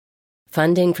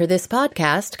Funding for this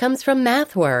podcast comes from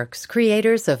MathWorks,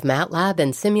 creators of MATLAB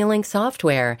and Simulink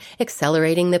software,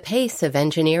 accelerating the pace of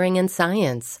engineering and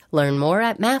science. Learn more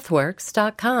at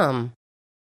mathworks.com.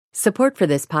 Support for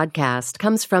this podcast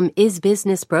comes from Is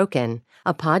Business Broken,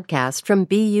 a podcast from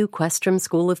BU Questrom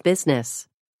School of Business.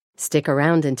 Stick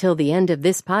around until the end of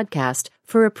this podcast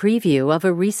for a preview of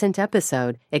a recent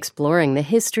episode exploring the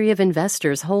history of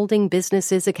investors holding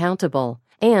businesses accountable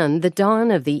and the dawn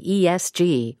of the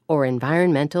ESG, or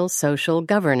Environmental Social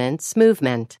Governance,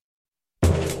 movement.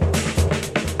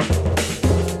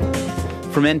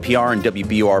 From NPR and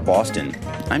WBUR Boston,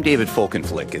 I'm David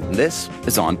Folkenflik, and this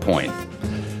is On Point.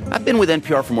 I've been with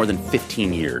NPR for more than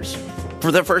 15 years.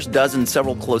 For the first dozen,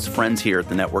 several close friends here at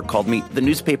the network called me the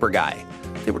newspaper guy.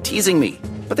 They were teasing me,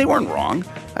 but they weren't wrong.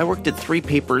 I worked at 3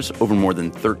 papers over more than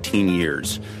 13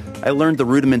 years. I learned the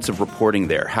rudiments of reporting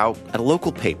there, how at a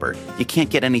local paper, you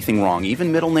can't get anything wrong,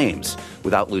 even middle names,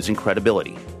 without losing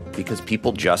credibility, because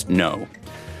people just know.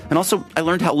 And also, I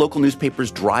learned how local newspapers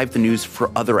drive the news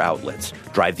for other outlets,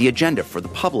 drive the agenda for the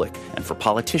public and for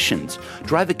politicians,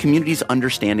 drive the community's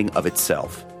understanding of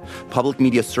itself. Public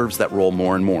media serves that role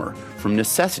more and more, from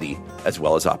necessity as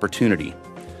well as opportunity.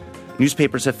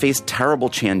 Newspapers have faced terrible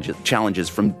challenges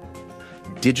from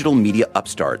digital media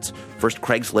upstarts, first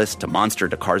Craigslist to Monster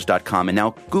to Cars.com, and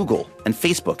now Google and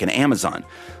Facebook and Amazon.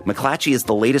 McClatchy is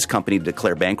the latest company to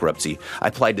declare bankruptcy. I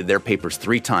applied to their papers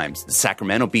 3 times. The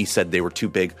Sacramento Bee said they were too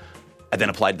big. I then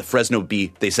applied to the Fresno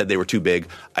Bee. They said they were too big.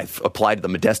 I applied to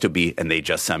the Modesto Bee, and they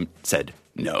just said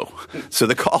no. So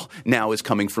the call now is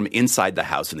coming from inside the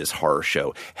house in this horror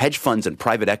show. Hedge funds and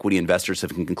private equity investors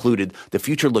have concluded the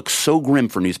future looks so grim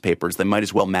for newspapers they might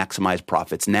as well maximize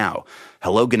profits now.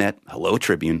 Hello Gannett, hello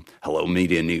Tribune, hello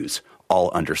Media News,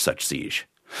 all under such siege.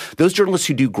 Those journalists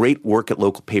who do great work at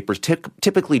local papers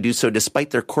typically do so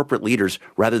despite their corporate leaders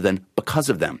rather than because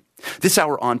of them. This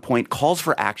hour On Point calls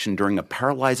for action during a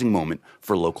paralyzing moment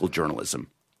for local journalism.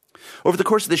 Over the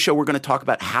course of this show, we're going to talk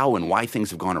about how and why things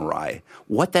have gone awry,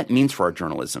 what that means for our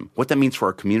journalism, what that means for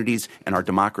our communities and our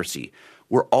democracy.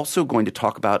 We're also going to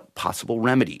talk about possible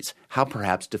remedies, how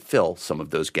perhaps to fill some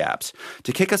of those gaps.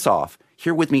 To kick us off,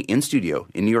 here with me in studio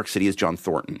in New York City is John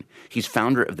Thornton. He's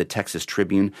founder of the Texas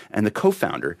Tribune and the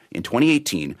co-founder in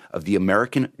 2018 of the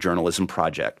American Journalism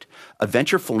Project, a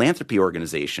venture philanthropy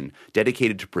organization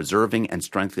dedicated to preserving and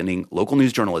strengthening local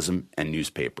news journalism and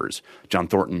newspapers. John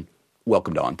Thornton,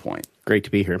 welcome to On Point. Great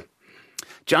to be here.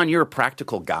 John, you're a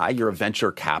practical guy. You're a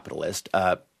venture capitalist.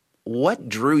 What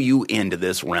drew you into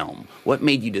this realm? What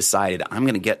made you decide I'm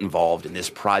going to get involved in this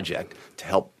project to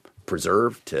help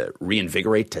preserve, to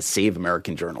reinvigorate, to save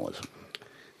American journalism?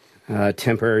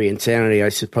 Temporary insanity, I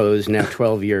suppose. Now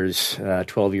 12 years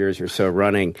or so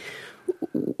running.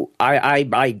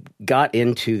 I got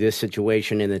into this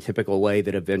situation in the typical way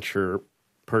that a venture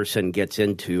person gets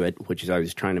into it, which is I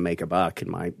was trying to make a buck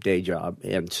in my day job.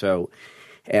 And so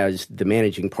as the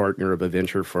managing partner of a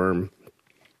venture firm,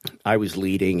 I was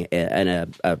leading a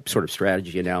sort of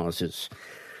strategy analysis,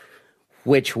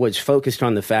 which was focused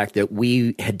on the fact that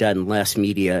we had done less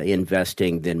media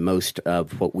investing than most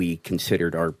of what we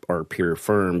considered our peer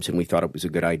firms, and we thought it was a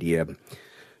good idea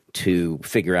to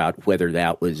figure out whether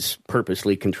that was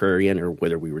purposely contrarian or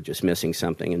whether we were just missing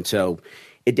something. And so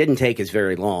it didn't take us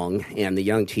very long, and the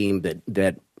young team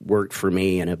that worked for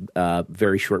me in a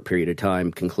very short period of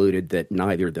time concluded that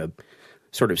neither the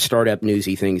sort of startup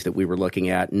newsy things that we were looking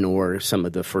at, nor some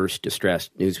of the first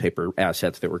distressed newspaper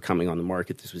assets that were coming on the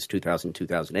market. This was 2007,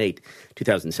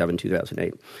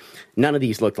 2008. None of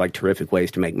these looked like terrific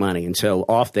ways to make money. And so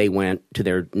off they went to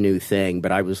their new thing,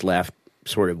 but I was left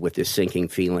sort of with this sinking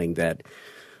feeling that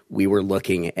we were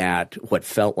looking at what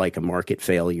felt like a market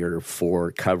failure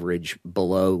for coverage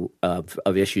below of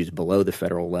issues below the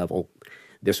federal level.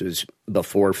 This was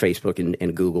before Facebook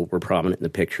and Google were prominent in the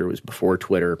picture. It was before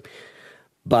Twitter.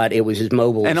 But it was as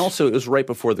mobile, and also it was right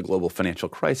before the global financial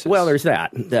crisis. Well, there's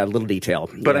that little detail.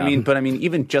 But I mean,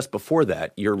 even just before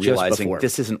that, you're realizing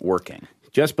this isn't working.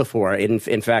 Just before, in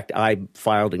fact, I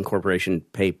filed incorporation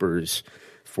papers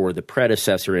for the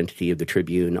predecessor entity of the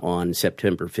Tribune on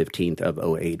September 15th of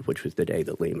 2008, which was the day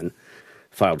that Lehman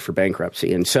filed for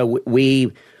bankruptcy. And so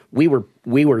we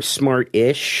were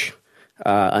smart-ish.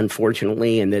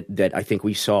 Unfortunately, and that I think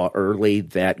we saw early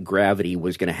that gravity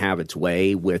was going to have its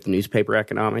way with newspaper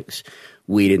economics.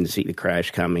 We didn't see the crash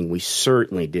coming. We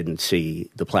certainly didn't see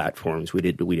the platforms. We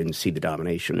didn't see the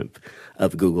domination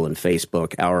of Google and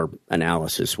Facebook. Our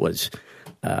analysis was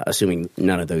assuming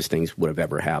none of those things would have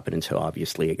ever happened, and so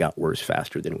obviously it got worse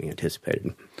faster than we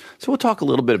anticipated. So we'll talk a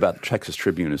little bit about the Texas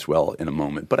Tribune as well in a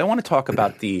moment, but I want to talk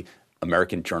about the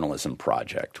American Journalism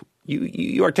Project.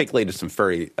 You articulated some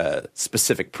very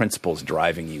specific principles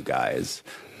driving you guys,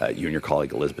 you and your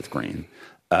colleague Elizabeth Green.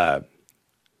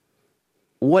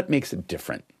 What makes it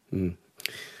different?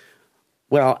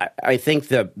 Well, I think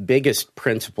the biggest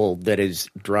principle that is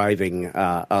driving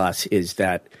us is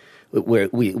that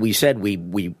we said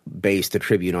we base the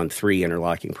Tribune on three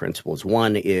interlocking principles.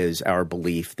 One is our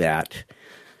belief that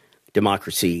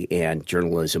democracy and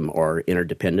journalism are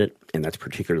interdependent, and that's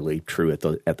particularly true at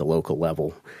the local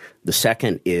level. The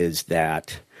second is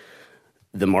that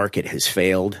the market has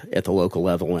failed at the local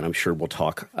level, and I'm sure we'll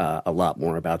talk a lot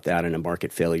more about that. And a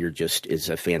market failure just is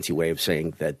a fancy way of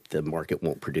saying that the market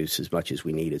won't produce as much as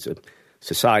we need as a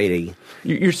society.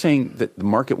 You're saying that the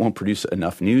market won't produce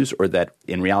enough news, or that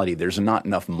in reality there's not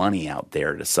enough money out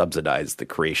there to subsidize the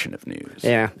creation of news?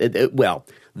 Yeah, well,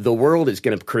 the world is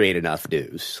going to create enough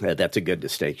news. That's a good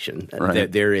distinction. Right.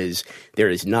 There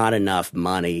is not enough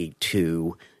money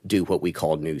to do what we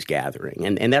call news gathering,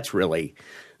 and that's really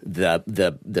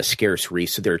the scarce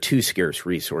resource. There are two scarce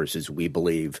resources we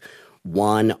believe.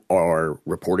 One are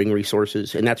reporting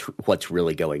resources, and that's what's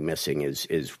really going missing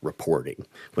is reporting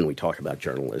when we talk about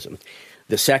journalism.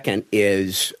 The second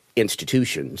is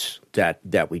institutions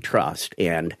that we trust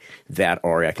and that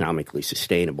are economically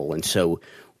sustainable. And so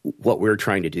what we're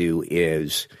trying to do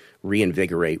is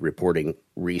reinvigorate reporting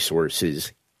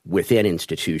resources within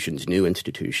institutions, new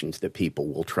institutions that people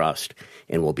will trust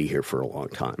and will be here for a long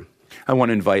time. I want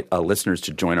to invite listeners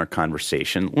to join our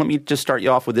conversation. Let me just start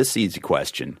you off with this easy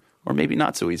question, or maybe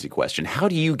not so easy question. How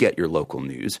do you get your local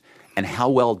news, and how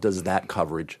well does that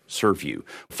coverage serve you?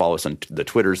 Follow us on the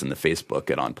Twitters and the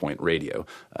Facebook at On Point Radio.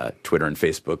 Twitter and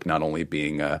Facebook not only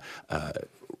being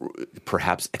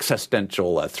perhaps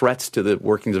existential threats to the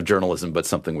workings of journalism, but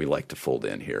something we like to fold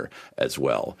in here as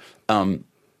well.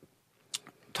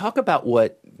 Talk about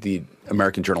what the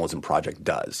American Journalism Project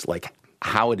does, like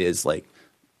how it is like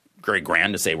very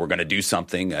grand to say we're going to do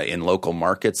something in local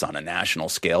markets on a national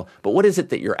scale, but what is it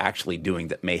that you're actually doing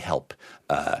that may help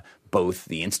both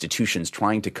the institutions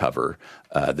trying to cover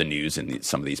the news in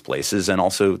some of these places and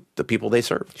also the people they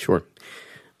serve? Sure.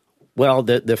 Well,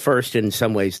 the first, in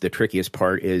some ways, the trickiest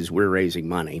part is we're raising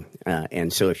money.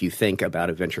 And so if you think about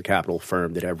a venture capital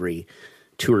firm that every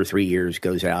 2 or 3 years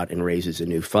goes out and raises a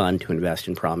new fund to invest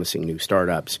in promising new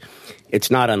startups, it's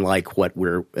not unlike what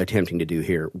we're attempting to do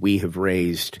here. We have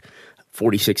raised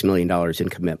 $46 million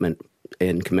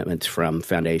in commitments from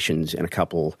foundations and a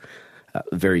couple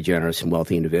very generous and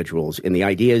wealthy individuals. And the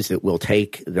idea is that we'll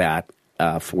take that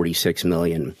 $46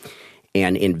 million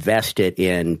and invest it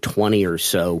in 20 or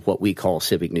so what we call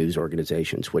civic news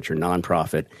organizations, which are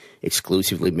nonprofit,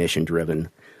 exclusively mission-driven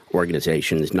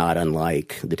organizations, not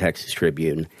unlike the Texas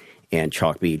Tribune and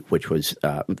Chalkbeat, which was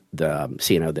the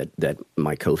CNO that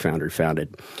my co-founder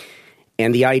founded.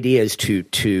 And the idea is to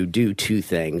do two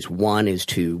things. One is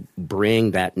to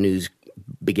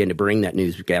begin to bring that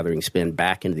news gathering spin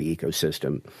back into the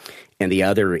ecosystem. And the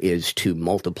other is to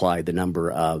multiply the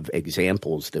number of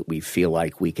examples that we feel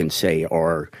like we can say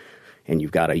are, and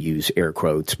you've got to use air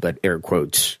quotes, but air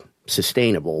quotes,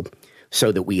 sustainable,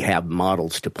 so that we have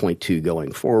models to point to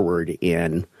going forward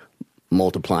in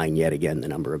multiplying yet again the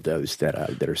number of those that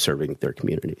are serving their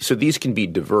communities. So these can be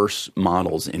diverse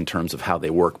models in terms of how they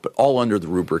work, but all under the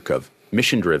rubric of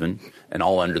mission-driven and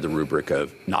all under the rubric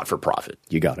of not-for-profit.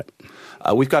 You got it.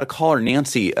 We've got a caller,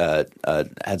 Nancy,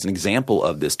 has an example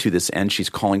of this to this end. She's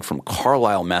calling from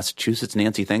Carlisle, Massachusetts.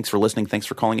 Nancy, thanks for listening. Thanks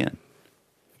for calling in.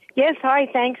 Yes, hi.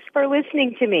 Thanks for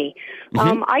listening to me.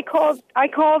 Mm-hmm. I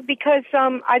called because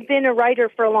I've been a writer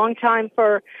for a long time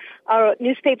for a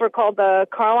newspaper called the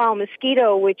Carlisle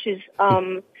Mosquito, which is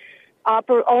owned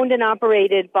and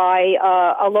operated by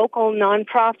a local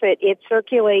nonprofit. It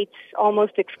circulates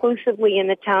almost exclusively in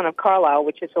the town of Carlisle,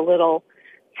 which is a little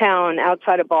town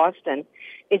outside of Boston.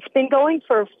 It's been going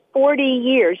for 40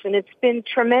 years, and it's been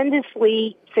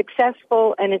tremendously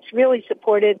successful, and it's really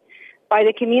supported by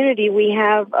the community. We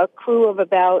have a crew of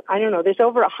about, there's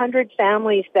over 100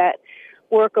 families that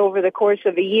work over the course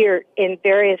of a year in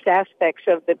various aspects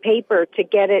of the paper to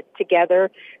get it together.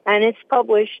 And it's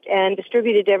published and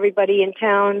distributed to everybody in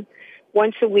town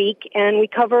once a week. And we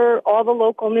cover all the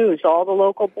local news, all the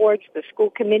local boards, the school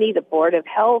committee, the Board of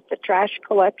Health, the trash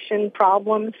collection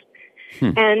problems.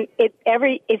 And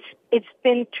it's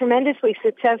been tremendously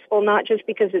successful, not just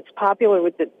because it's popular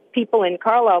with the people in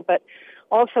Carlisle, but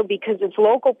also because it's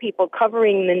local people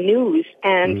covering the news,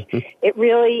 and it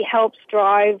really helps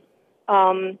drive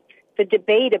the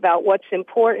debate about what's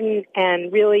important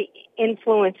and really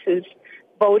influences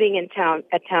voting at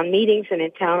town meetings and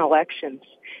in town elections.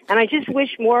 And I just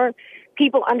wish more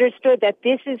people understood that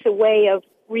this is a way of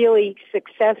really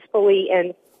successfully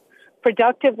and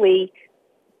productively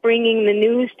bringing the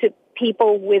news to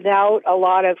people without a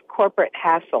lot of corporate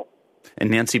hassle.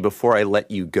 And Nancy, before I let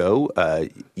you go,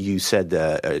 you said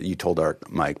you told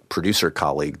my producer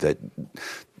colleague that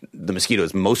the Mosquito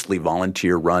is mostly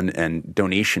volunteer-run and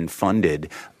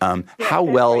donation-funded. How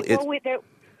well is...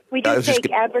 We do take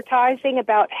advertising.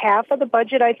 About half of the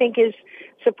budget, I think, is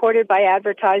supported by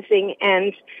advertising,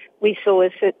 and we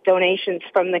solicit donations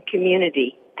from the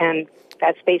community. And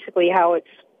that's basically how it's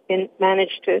been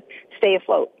managed to stay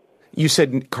afloat. You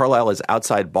said Carlisle is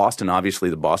outside Boston. Obviously,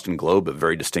 the Boston Globe, a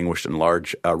very distinguished and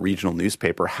large regional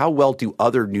newspaper. How well do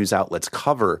other news outlets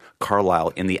cover Carlisle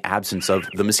in the absence of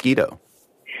the Mosquito?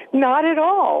 Not at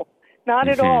all. Not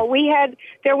at all.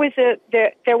 There was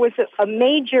a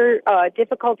major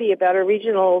difficulty about a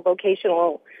regional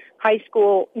vocational high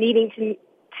school needing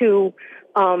to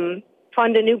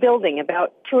fund a new building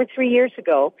about 2 or 3 years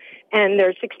ago, and there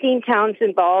are 16 towns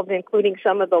involved, including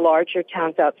some of the larger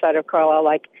towns outside of Carlisle,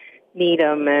 like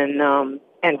Needham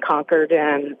and Concord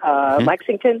and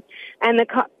Lexington. And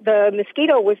the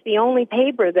Mosquito was the only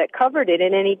paper that covered it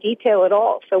in any detail at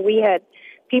all. So we had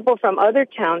people from other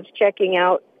towns checking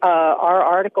out our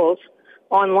articles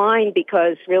online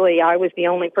because really I was the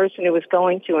only person who was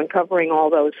going to and covering all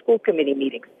those school committee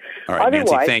meetings. All right,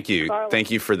 Nancy, thank you.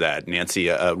 Thank you for that. Nancy,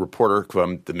 a reporter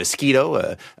from the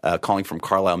Mosquito, calling from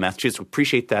Carlisle, Massachusetts. We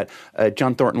appreciate that.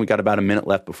 John Thornton, we got about a minute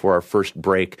left before our first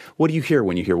break. What do you hear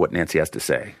when you hear what Nancy has to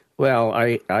say? Well,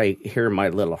 I hear my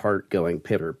little heart going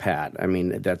pitter-pat. I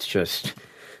mean, that's just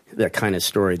the kind of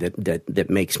story that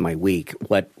makes my week.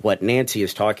 What Nancy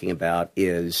is talking about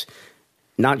is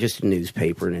not just a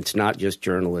newspaper, and it's not just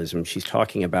journalism. She's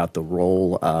talking about the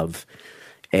role of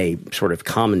a sort of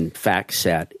common fact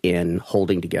set in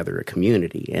holding together a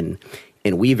community. And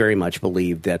we very much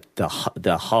believe that the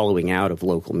hollowing out of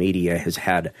local media has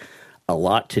had a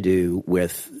lot to do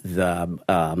with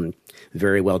the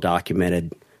very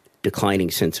well-documented declining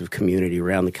sense of community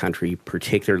around the country,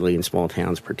 particularly in small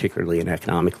towns, particularly in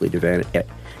economically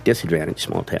disadvantaged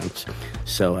small towns.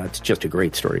 So it's just a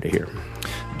great story to hear.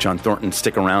 John Thornton,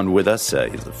 stick around with us.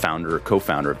 He's the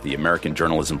co-founder of the American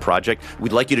Journalism Project.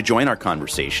 We'd like you to join our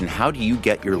conversation. How do you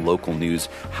get your local news?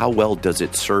 How well does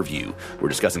it serve you? We're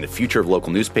discussing the future of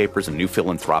local newspapers, a new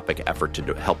philanthropic effort to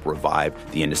help revive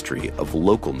the industry of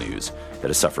local news that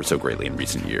has suffered so greatly in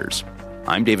recent years.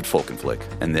 I'm David Folkenflik,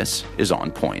 and this is On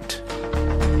Point.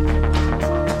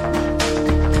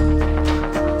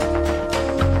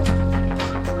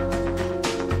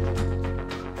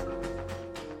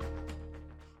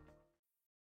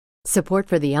 Support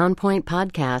for the On Point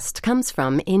podcast comes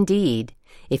from Indeed.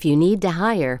 If you need to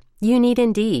hire, you need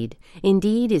Indeed.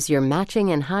 Indeed is your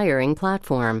matching and hiring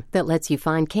platform that lets you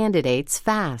find candidates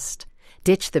fast.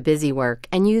 Ditch the busy work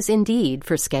and use Indeed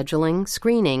for scheduling,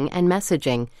 screening, and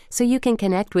messaging so you can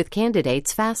connect with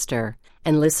candidates faster.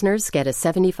 And listeners get a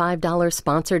 $75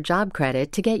 sponsored job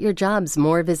credit to get your jobs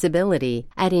more visibility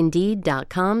at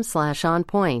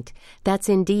Indeed.com/onpoint. That's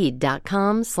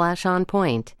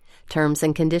Indeed.com/onpoint. Terms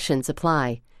and conditions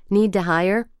apply. Need to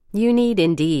hire? You need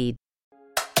Indeed.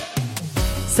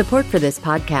 Support for this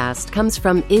podcast comes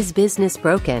from Is Business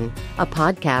Broken, a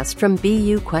podcast from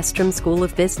BU Questrom School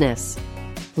of Business.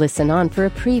 Listen on for a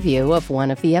preview of one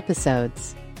of the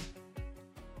episodes.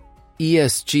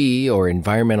 ESG, or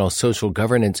environmental social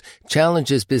governance,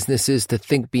 challenges businesses to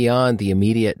think beyond the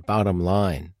immediate bottom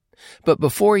line. But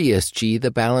before ESG,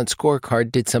 the Balanced Scorecard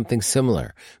did something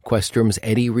similar. Questrom's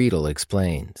Eddie Riedel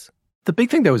explains. The big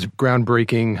thing that was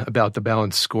groundbreaking about the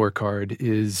Balanced Scorecard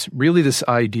is really this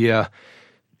idea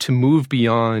to move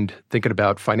beyond thinking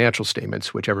about financial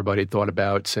statements, which everybody had thought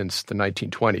about since the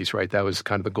 1920s, right? That was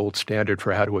kind of the gold standard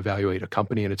for how to evaluate a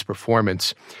company and its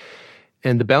performance.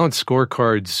 And the Balanced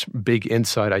Scorecard's big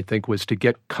insight, I think, was to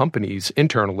get companies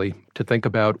internally to think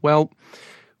about, well,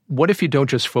 what if you don't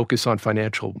just focus on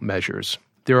financial measures?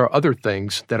 There are other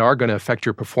things that are going to affect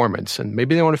your performance, and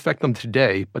maybe they won't affect them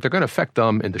today, but they're going to affect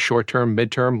them in the short term,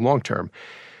 midterm, long term.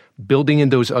 Building in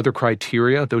those other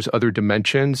criteria, those other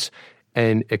dimensions,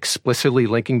 and explicitly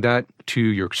linking that to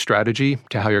your strategy,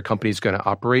 to how your company is going to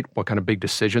operate, what kind of big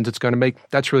decisions it's going to make,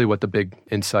 that's really what the big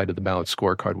insight of the Balanced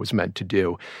Scorecard was meant to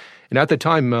do. And at the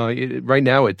time, right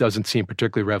now, it doesn't seem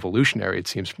particularly revolutionary. It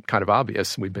seems kind of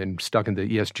obvious. We've been stuck in the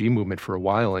ESG movement for a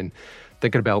while, and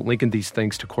thinking about linking these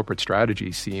things to corporate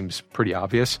strategy seems pretty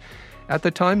obvious. At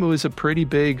the time, it was a pretty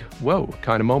big, whoa,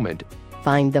 kind of moment.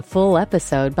 Find the full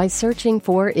episode by searching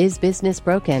for Is Business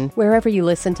Broken wherever you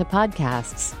listen to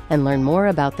podcasts, and learn more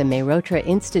about the Mehrotra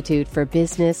Institute for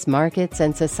Business, Markets,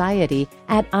 and Society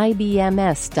at ibms.bu.edu.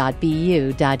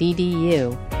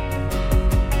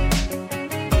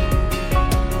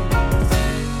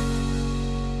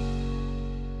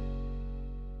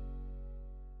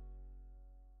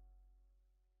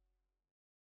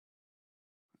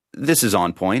 This is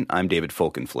On Point. I'm David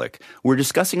Folkenflik. We're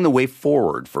discussing the way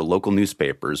forward for local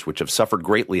newspapers, which have suffered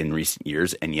greatly in recent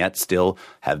years and yet still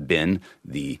have been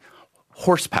the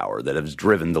horsepower that has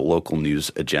driven the local news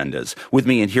agendas. With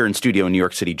me and here in studio in New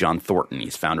York City, John Thornton.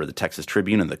 He's founder of the Texas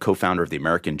Tribune and the co-founder of the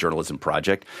American Journalism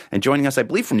Project. And joining us, I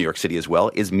believe from New York City as well,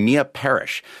 is Mia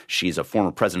Parrish. She's a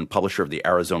former president and publisher of the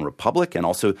Arizona Republic and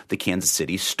also the Kansas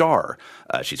City Star.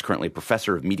 She's currently a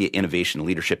professor of media innovation and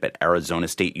leadership at Arizona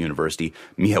State University.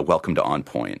 Mia, welcome to On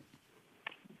Point.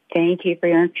 Thank you for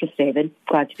your interest, David.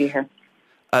 Glad to be here.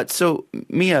 So,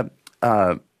 Mia,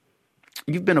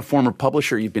 you've been a former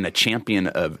publisher. You've been a champion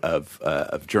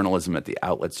of journalism at the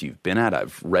outlets you've been at.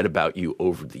 I've read about you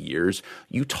over the years.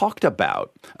 You talked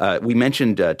about we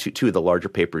mentioned two of the larger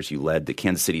papers you led, the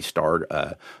Kansas City Star,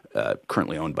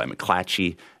 currently owned by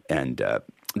McClatchy, and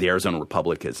the Arizona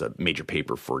Republic is a major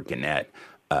paper for Gannett.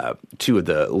 Two of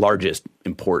the largest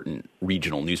important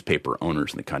regional newspaper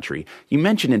owners in the country. You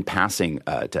mentioned in passing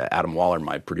to Adam Waller,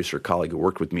 my producer colleague who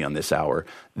worked with me on this hour,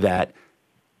 that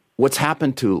what's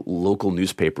happened to local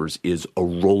newspapers is a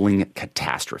rolling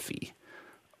catastrophe.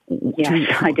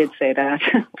 Yes, I did say that.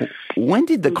 When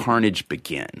did the carnage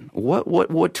begin?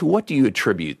 To what do you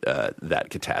attribute that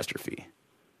catastrophe?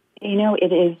 You know,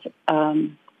 it is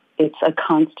it's a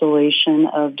constellation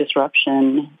of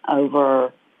disruption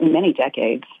over many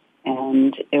decades,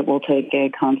 and it will take a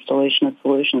constellation of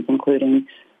solutions, including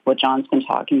what John's been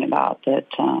talking about, that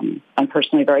I'm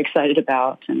personally very excited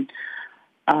about, and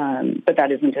but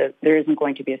there isn't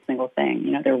going to be a single thing.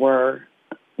 You know, there were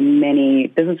many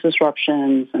business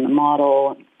disruptions in the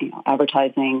model. You know,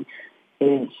 advertising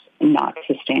is not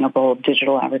sustainable.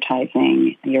 Digital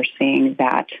advertising, you're seeing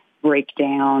that break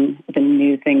down. The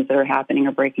new things that are happening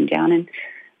are breaking down, and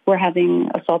we're having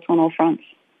assaults on all fronts.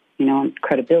 You know, on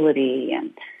credibility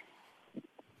and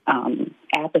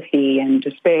apathy and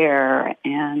despair,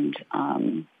 and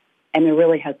there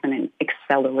really has been an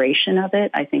acceleration of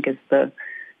it, I think, is the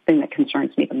thing that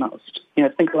concerns me the most. You know,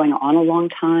 it's been going on a long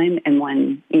time, and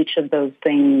when each of those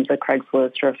things, a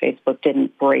Craigslist or a Facebook,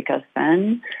 didn't break us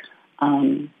then,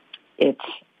 it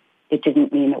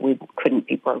didn't mean that we couldn't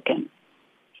be broken.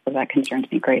 So that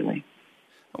concerns me greatly.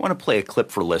 I want to play a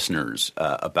clip for listeners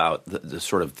about the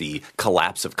sort of the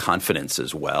collapse of confidence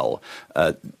as well.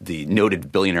 The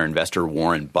noted billionaire investor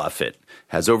Warren Buffett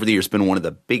has over the years been one of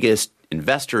the biggest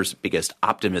investors, biggest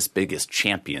optimists, biggest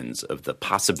champions of the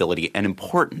possibility and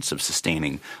importance of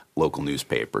sustaining local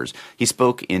newspapers. He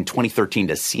spoke in 2013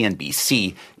 to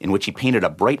CNBC, in which he painted a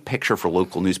bright picture for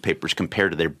local newspapers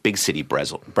compared to their big city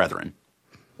brethren.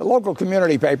 The local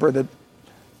community paper that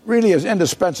really is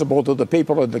indispensable to the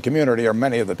people of the community, or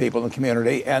many of the people in the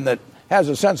community, and that has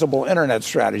a sensible internet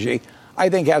strategy, I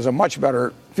think has a much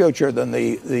better future than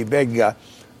the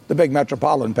big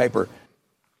metropolitan paper.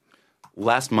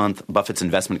 Last month, Buffett's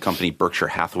investment company Berkshire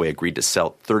Hathaway agreed to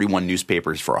sell 31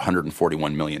 newspapers for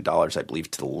 $141 million, I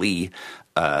believe, to the Lee.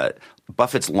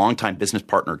 Buffett's longtime business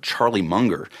partner Charlie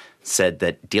Munger said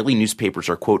that daily newspapers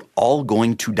are, quote, all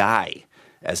going to die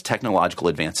as technological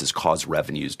advances cause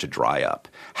revenues to dry up.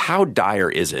 How dire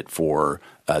is it for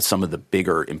some of the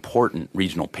bigger, important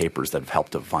regional papers that have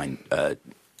helped to find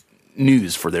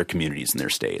news for their communities and their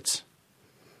states?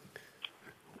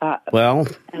 Well,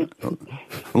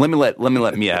 let me let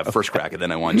Mia have first crack, and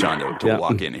then I want John to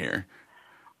walk in here.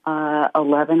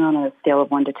 11 on a scale of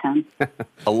 1 to 10.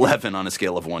 11 on a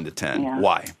scale of 1 to 10. Yeah.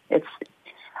 Why?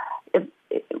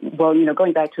 Well, you know,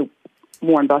 going back to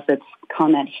Warren Buffett's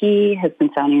comment, he has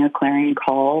been sounding a clarion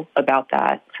call about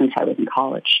that since I was in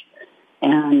college,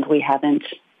 and we haven't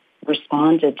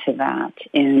responded to that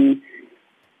in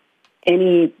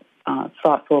any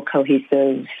thoughtful,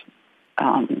 cohesive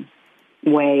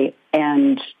way,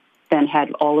 and then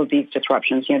had all of these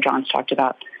disruptions. You know, John's talked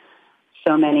about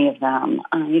so many of them.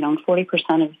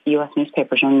 40% of U.S.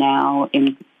 newspapers are now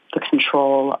in the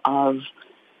control of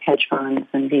hedge funds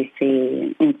and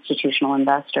VC institutional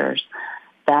investors.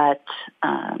 That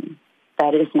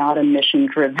is not a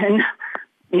mission-driven,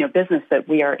 business that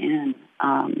we are in.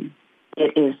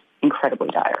 It is incredibly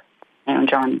dire.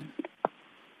 John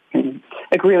can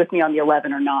agree with me on the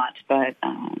 11 or not, but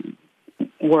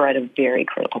we're at a very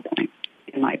critical point,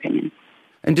 in my opinion.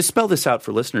 And to spell this out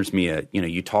for listeners, Mia,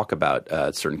 you talk about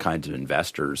certain kinds of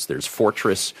investors. There's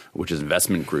Fortress, which is an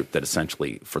investment group that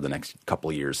essentially for the next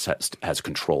couple of years has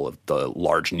control of the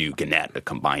large new Gannett, a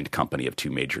combined company of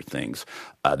two major things.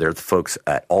 There are the folks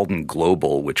at Alden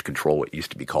Global, which control what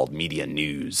used to be called Media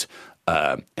News.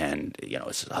 and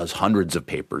it has hundreds of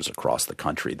papers across the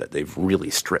country that they've really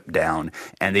stripped down.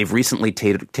 And they've recently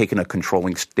taken a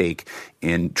controlling stake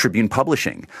in Tribune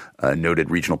Publishing, a noted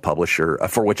regional publisher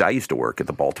for which I used to work at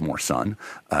the Baltimore Sun,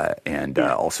 and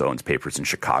also owns papers in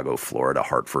Chicago, Florida,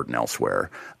 Hartford, and elsewhere.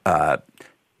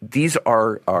 These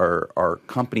are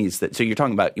companies that – so you're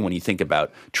talking about – when you think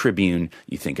about Tribune,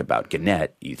 you think about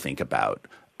Gannett, you think about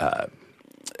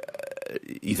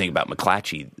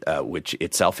McClatchy, which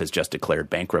itself has just declared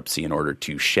bankruptcy in order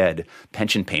to shed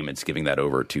pension payments, giving that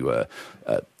over to a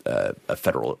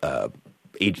federal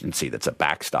agency that's a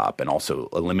backstop, and also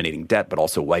eliminating debt, but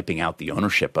also wiping out the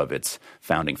ownership of its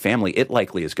founding family. It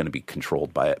likely is going to be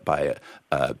controlled by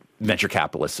venture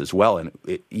capitalists as well, and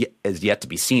it is yet to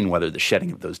be seen whether the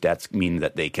shedding of those debts mean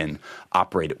that they can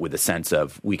operate it with a sense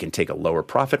of we can take a lower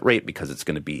profit rate because it's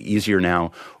going to be easier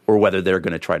now, or whether they're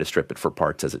going to try to strip it for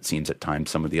parts, as it seems at times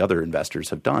some of the other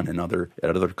investors have done at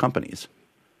other companies.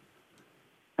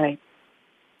 Right.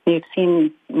 You've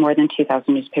seen more than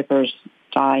 2,000 newspapers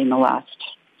die in the last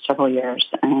several years,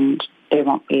 and it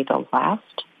won't be the last.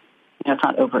 It's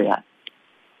not over yet.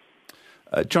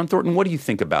 John Thornton, what do you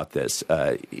think about this?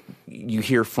 You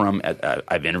hear from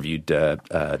I've interviewed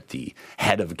the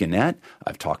head of Gannett.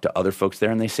 I've talked to other folks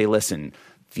there, and they say, listen,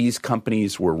 these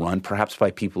companies were run perhaps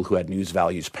by people who had news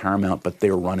values paramount, but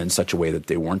they were run in such a way that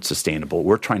they weren't sustainable.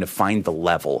 We're trying to find the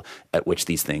level at which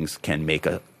these things can make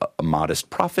a modest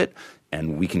profit,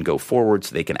 and we can go forward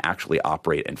so they can actually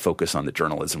operate and focus on the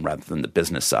journalism rather than the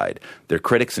business side. Their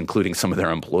critics, including some of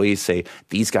their employees, say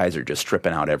these guys are just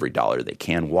stripping out every dollar they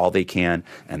can while they can,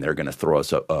 and they're going to throw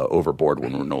us overboard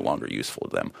when we're no longer useful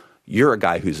to them. You're a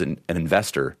guy who's an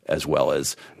investor as well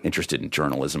as interested in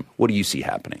journalism. What do you see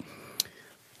happening?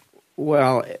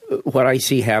 Well, what I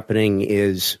see happening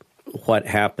is what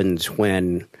happens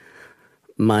when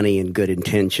money and good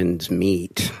intentions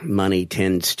meet. Money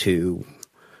tends to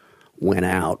win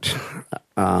out.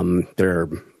 I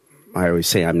always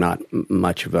say I'm not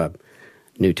much of a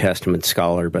New Testament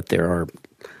scholar, but there are,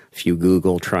 if you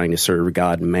Google trying to serve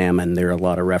God and mammon, there are a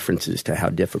lot of references to how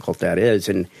difficult that is.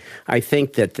 And I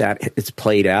think that it's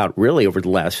played out really over the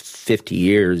last 50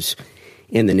 years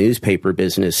in the newspaper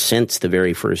business since the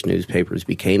very first newspapers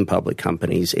became public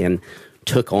companies and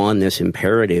took on this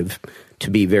imperative to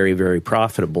be very, very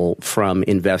profitable from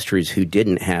investors who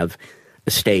didn't have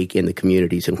a stake in the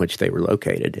communities in which they were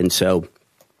located. And so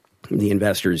the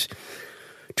investors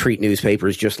treat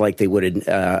newspapers just like they would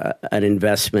an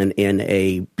investment in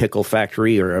a pickle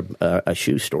factory or a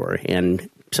shoe store. And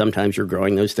sometimes you're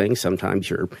growing those things, sometimes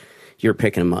you're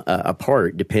picking them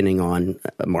apart depending on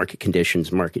market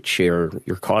conditions, market share,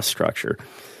 your cost structure.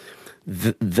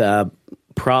 The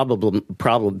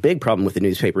big problem with the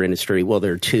newspaper industry, well,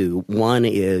 there are two. One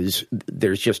is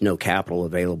there's just no capital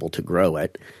available to grow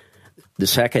it. The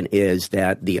second is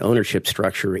that the ownership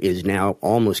structure is now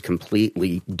almost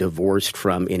completely divorced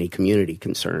from any community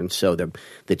concerns. So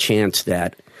the chance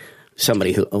that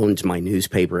somebody who owns my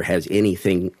newspaper has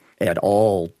anything at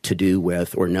all to do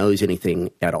with or knows anything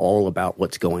at all about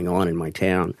what's going on in my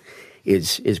town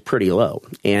is pretty low.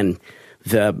 And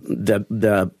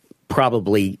the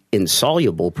probably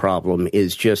insoluble problem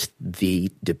is just the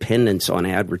dependence on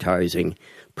advertising,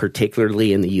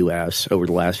 particularly in the U.S. over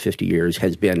the last 50 years,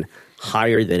 has been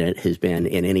higher than it has been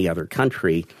in any other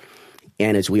country.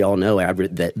 And as we all know,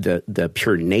 the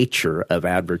pure nature of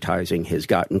advertising has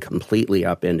gotten completely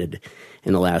upended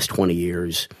in the last 20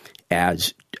 years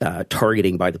as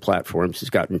targeting by the platforms has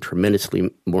gotten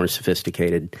tremendously more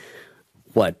sophisticated.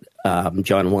 What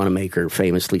John Wanamaker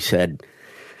famously said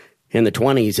in the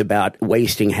 1920s about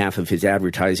wasting half of his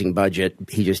advertising budget,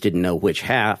 he just didn't know which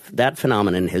half. That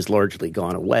phenomenon has largely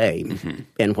gone away. Mm-hmm.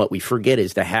 And what we forget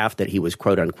is the half that he was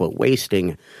quote unquote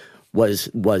wasting was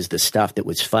the stuff that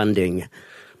was funding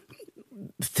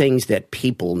things that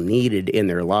people needed in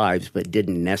their lives but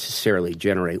didn't necessarily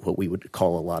generate what we would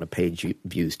call a lot of page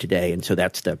views today. And so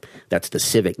that's the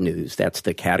civic news. That's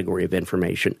the category of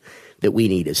information that we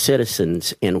need as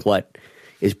citizens. And what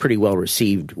is pretty well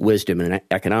received wisdom in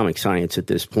economic science at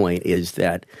this point is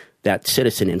that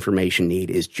citizen information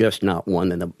need is just not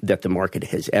one that the market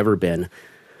has ever been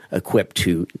equipped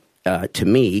to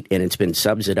meet, and it's been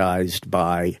subsidized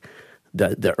by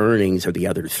the earnings of the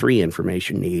other three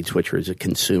information needs, which are as a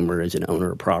consumer, as an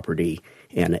owner of property,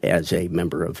 and as a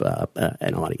member of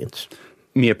an audience.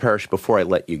 Mia Parrish, before I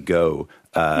let you go,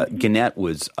 Gannett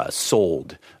was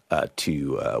sold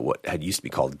to what had used to be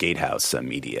called Gatehouse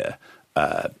Media,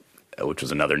 which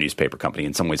was another newspaper company,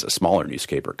 in some ways a smaller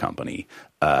newspaper company.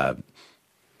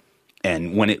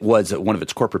 And when it was, one of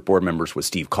its corporate board members was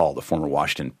Steve Call, the former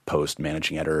Washington Post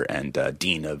managing editor and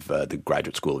dean of the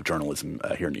Graduate School of Journalism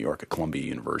here in New York at Columbia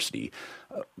University.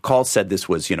 Call said this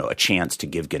was, a chance to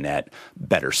give Gannett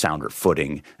better, sounder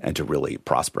footing and to really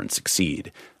prosper and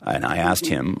succeed. And I asked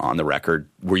him on the record,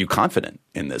 were you confident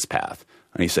in this path?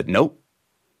 And he said, nope,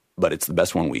 but it's the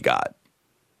best one we got.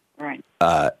 Right.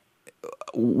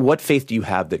 What faith do you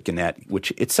have that Gannett,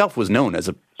 which itself was known as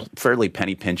a fairly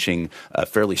penny-pinching,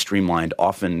 fairly streamlined,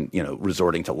 often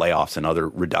resorting to layoffs and other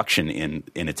reduction in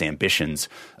its ambitions,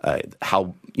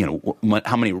 how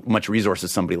much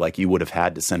resources somebody like you would have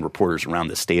had to send reporters around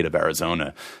the state of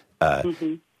Arizona?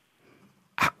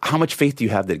 How much faith do you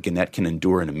have that Gannett can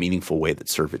endure in a meaningful way that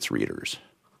serve its readers?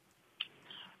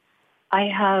 I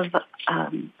have.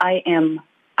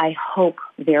 I hope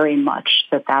very much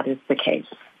that is the case.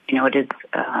 It is,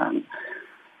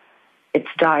 it's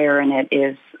dire and it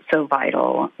is so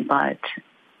vital, but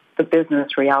the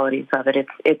business realities of it,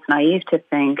 it's naive to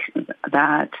think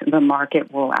that the market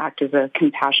will act as a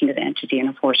compassionate entity and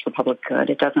a force for public good.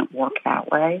 It doesn't work that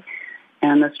way.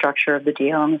 And the structure of the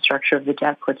deal and the structure of the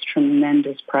debt puts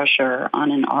tremendous pressure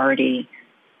on an already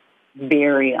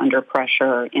very under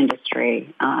pressure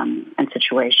industry and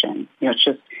situation. It's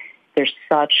just, there's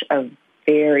such a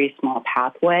very small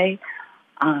pathway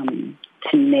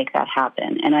to make that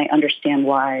happen. And I understand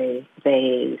why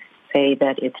they say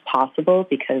that it's possible,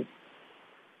 because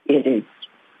it is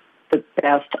the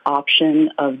best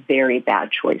option of very bad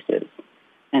choices.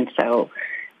 And so,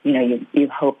 you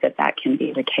hope that can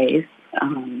be the case.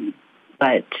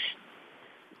 But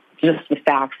just the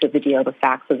facts of the deal, the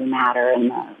facts of the matter,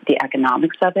 and the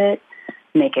economics of it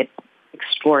make it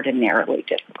extraordinarily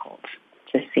difficult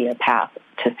to see a path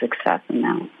to success in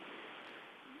that.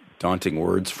 Daunting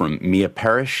words from Mia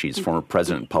Parrish. She's former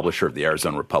president and publisher of the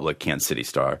Arizona Republic, Kansas City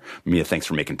Star. Mia, thanks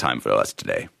for making time for us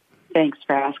today. Thanks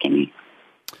for asking me.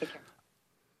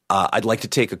 I'd like to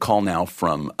take a call now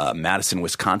from Madison,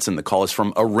 Wisconsin. The call is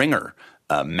from a ringer.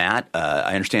 Matt,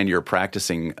 I understand you're a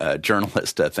practicing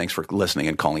journalist. Thanks for listening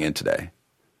and calling in today.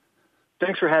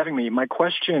 Thanks for having me. My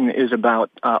question is about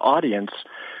audience.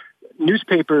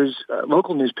 Newspapers,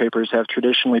 local newspapers have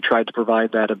traditionally tried to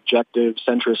provide that objective,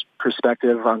 centrist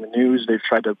perspective on the news. They've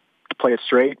tried to play it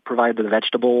straight, provide the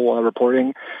vegetable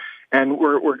reporting. And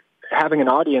we're having an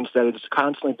audience that is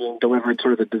constantly being delivered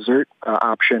sort of the dessert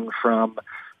option from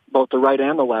both the right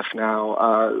and the left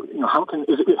now.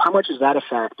 How much is that a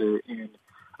factor in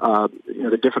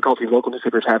the difficulty local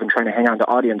newspapers have in trying to hang on to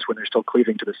audience when they're still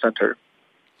cleaving to the center?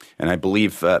 And I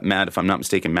believe, Matt, if I'm not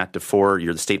mistaken, Matt DeFore,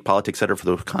 you're the state politics editor for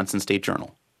the Wisconsin State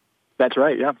Journal. That's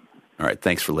right, yeah. All right,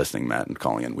 thanks for listening, Matt, and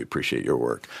calling in. We appreciate your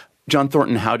work. John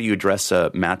Thornton, how do you address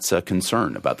Matt's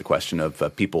concern about the question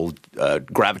of people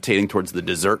gravitating towards the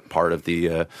dessert part of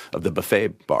the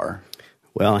buffet bar?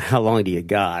 Well, how long do you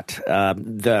got?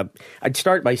 I'd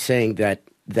start by saying that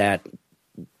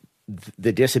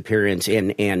the disappearance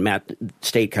and Matt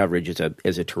state coverage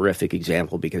is a terrific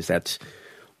example, because that's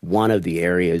one of the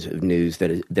areas of news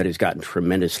that has gotten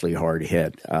tremendously hard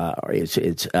hit.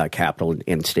 It's Capitol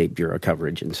and State Bureau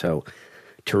coverage, and so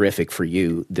terrific for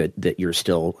you that you're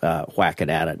still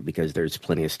whacking at it, because there's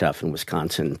plenty of stuff in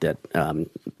Wisconsin that you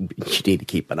need to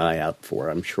keep an eye out for,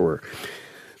 I'm sure.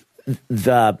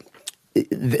 There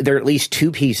are at least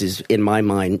two pieces in my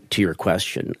mind to your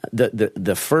question.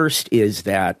 The first is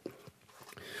that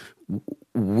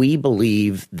we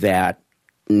believe that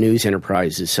news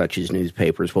enterprises such as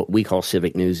newspapers, what we call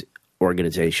civic news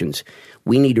organizations,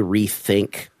 we need to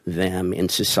rethink them in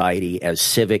society as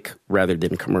civic rather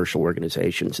than commercial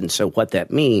organizations. And so what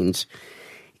that means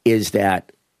is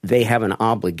that they have an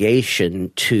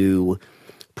obligation to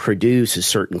produce a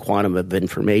certain quantum of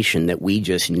information that we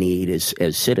just need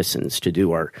as citizens to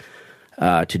do our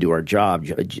job.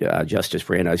 Justice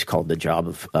Brandeis called the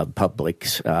job of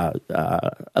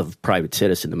private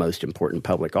citizen the most important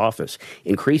public office.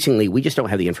 Increasingly, we just don't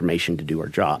have the information to do our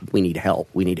job. We need help.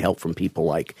 We need help from people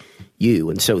like you.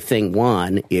 And so thing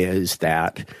one is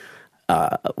that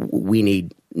we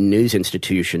need news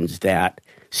institutions that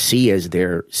see as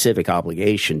their civic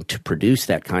obligation to produce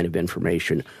that kind of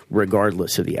information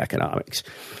regardless of the economics.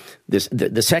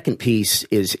 The second piece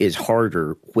is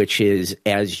harder, which is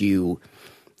as you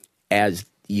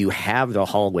have the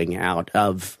hollowing out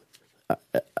of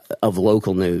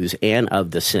local news and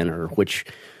of the center, which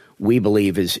we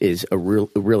believe is a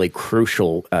really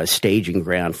crucial staging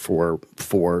ground for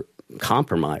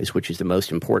compromise, which is the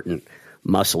most important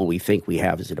muscle we think we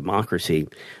have as a democracy.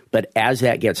 But as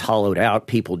that gets hollowed out,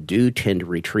 people do tend to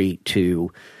retreat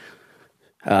to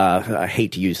I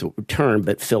hate to use the term,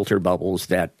 but filter bubbles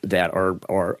that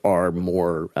are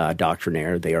more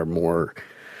doctrinaire. They are more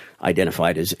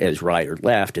identified as right or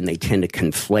left, and they tend to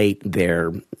conflate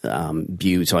their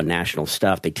views on national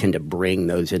stuff. They tend to bring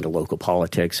those into local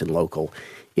politics and local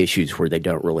issues where they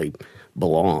don't really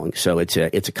belong. So it's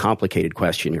a complicated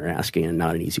question you're asking and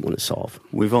not an easy one to solve.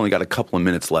 We've only got a couple of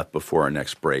minutes left before our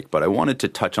next break, but I wanted to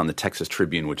touch on the Texas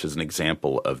Tribune, which is an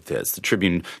example of this. The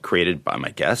Tribune, created by my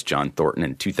guest, John Thornton,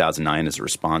 in 2009 as a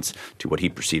response to what he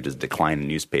perceived as a decline in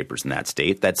newspapers in that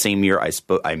state. That same year,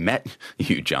 I met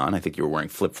you, John. I think you were wearing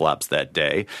flip-flops that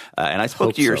day. And I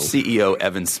spoke to your CEO,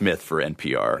 Evan Smith, for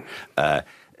NPR.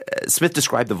 Smith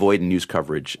described the void in news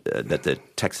coverage that the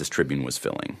Texas Tribune was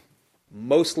filling.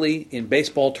 Mostly, in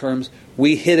baseball terms,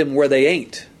 we hit them where they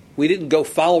ain't. We didn't go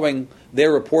following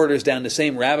their reporters down the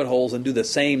same rabbit holes and do the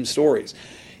same stories.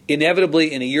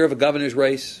 Inevitably, in a year of a governor's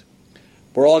race,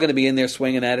 we're all going to be in there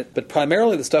swinging at it. But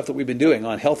primarily the stuff that we've been doing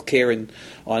on health care and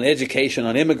on education,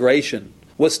 on immigration,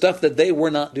 was stuff that they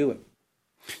were not doing.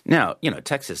 Now,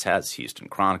 Texas has Houston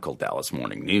Chronicle, Dallas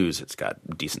Morning News. It's got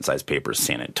decent-sized papers,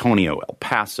 San Antonio, El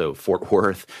Paso, Fort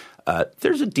Worth.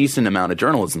 There's a decent amount of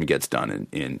journalism gets done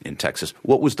in Texas.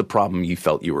 What was the problem you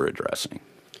felt you were addressing?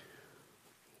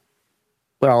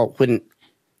 Well,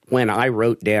 when I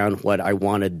wrote down what I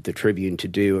wanted the Tribune to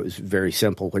do, it was very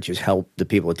simple, which is help the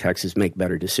people of Texas make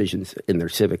better decisions in their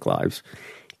civic lives.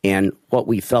 And what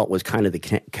we felt was kind of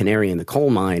the canary in the coal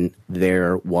mine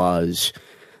there was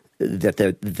that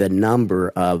the number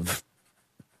of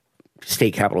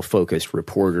state capital-focused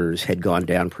reporters had gone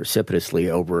down precipitously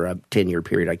over a 10-year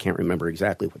period. I can't remember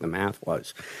exactly what the math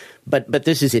was. But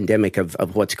this is endemic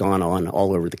of what's gone on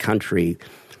all over the country.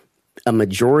 A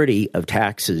majority of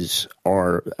taxes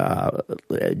are,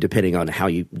 depending on how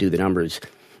you do the numbers,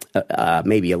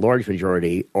 maybe a large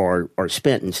majority are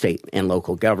spent in state and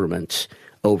local governments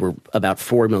over about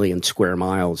 4 million square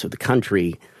miles of the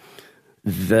country.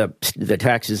 The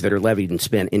taxes that are levied and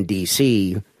spent in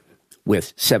D.C.,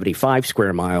 with 75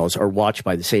 square miles, are watched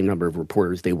by the same number of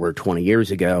reporters they were 20 years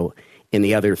ago. In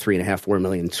the other 3.5-4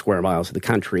 million square miles of the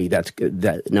country,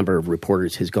 that number of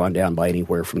reporters has gone down by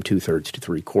anywhere from 2/3 to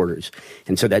 3/4.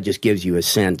 And so that just gives you a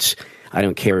sense. I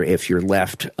don't care if you're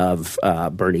left of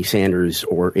Bernie Sanders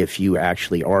or if you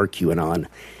actually are QAnon.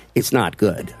 It's not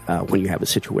good when you have a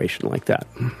situation like that.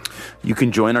 You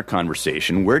can join our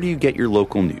conversation. Where do you get your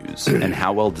local news, and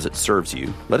how well does it serve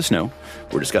you? Let us know.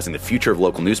 We're discussing the future of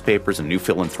local newspapers, a new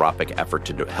philanthropic effort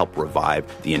to help revive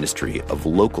the industry of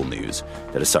local news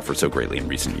that has suffered so greatly in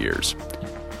recent years.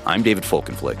 I'm David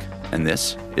Folkenflik, and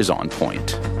this is On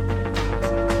Point.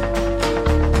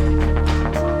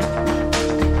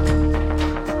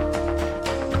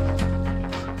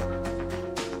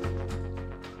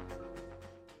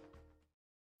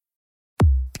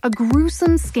 A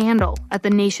gruesome scandal at the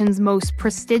nation's most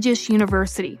prestigious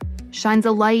university shines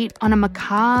a light on a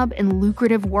macabre and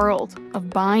lucrative world of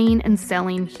buying and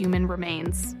selling human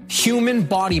remains. Human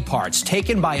body parts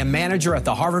taken by a manager at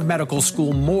the Harvard Medical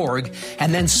School morgue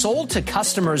and then sold to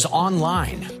customers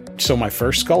online. So my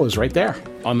first skull is right there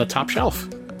on the top shelf.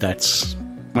 That's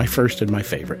my first and my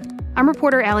favorite. I'm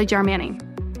reporter Allie Jarmanning,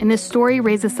 and this story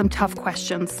raises some tough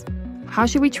questions. How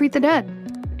should we treat the dead?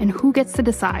 And who gets to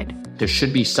decide? There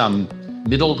should be some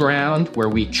middle ground where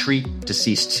we treat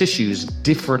deceased tissues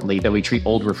differently than we treat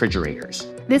old refrigerators.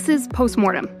 This is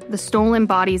Postmortem, the Stolen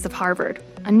Bodies of Harvard,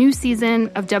 a new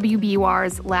season of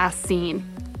WBUR's Last Scene.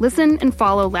 Listen and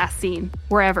follow Last Scene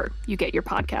wherever you get your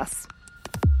podcasts.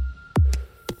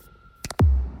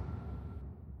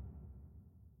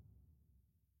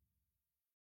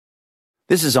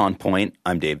 This is On Point.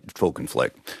 I'm David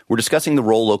Folkenflik. We're discussing the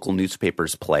role local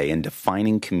newspapers play in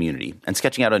defining community and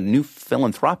sketching out a new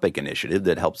philanthropic initiative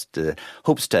that hopes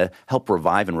to help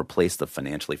revive and replace the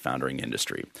financially foundering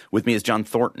industry. With me is John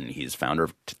Thornton. He's founder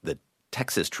of the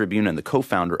Texas Tribune and the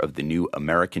co-founder of the New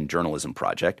American Journalism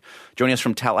Project. Joining us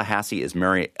from Tallahassee is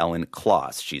Mary Ellen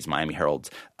Kloss. She's Miami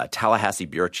Herald's Tallahassee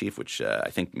bureau chief, which I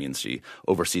think means she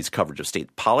oversees coverage of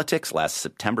state politics. Last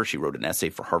September, she wrote an essay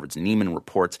for Harvard's Nieman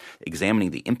Reports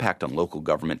examining the impact on local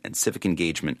government and civic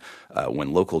engagement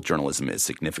when local journalism is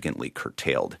significantly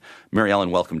curtailed. Mary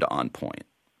Ellen, welcome to On Point.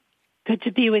 Good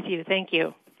to be with you. Thank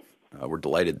you. We're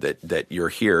delighted that you're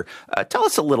here. Tell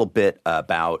us a little bit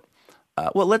about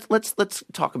let's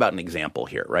talk about an example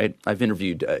here, right? I've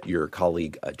interviewed your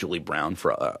colleague Julie Brown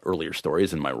for earlier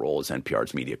stories in my role as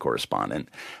NPR's media correspondent.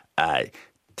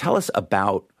 Tell us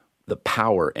about the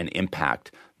power and impact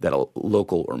that a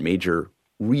local or major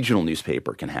regional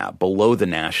newspaper can have below the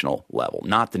national level,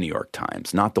 not the New York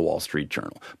Times, not the Wall Street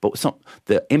Journal, but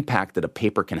the impact that a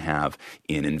paper can have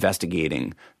in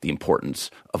investigating the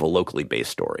importance of a locally based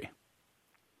story?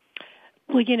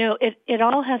 Well, it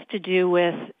all has to do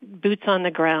with boots on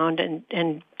the ground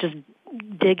and just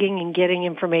digging and getting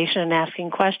information and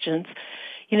asking questions.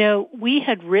 We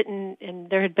had written, and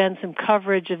there had been some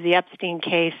coverage of the Epstein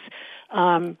case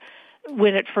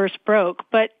when it first broke,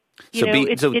 but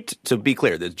So be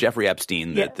clear, there's Jeffrey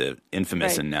Epstein, the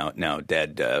infamous right. and now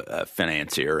dead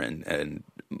financier and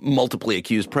multiply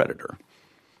accused predator.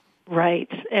 Right.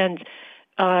 And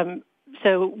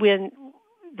so when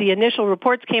the initial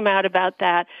reports came out about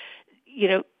that,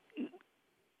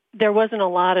 there wasn't a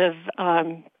lot of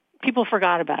people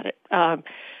forgot about it.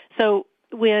 So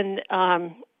when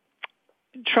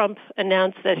Trump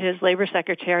announced that his labor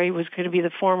secretary was going to be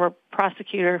the former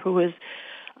prosecutor who was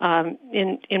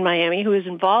in Miami, who was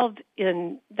involved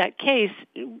in that case,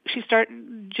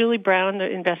 Julie Brown, the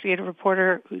investigative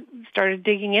reporter, started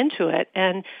digging into it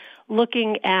and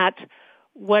looking at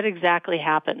what exactly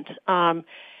happened. And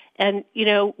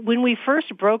when we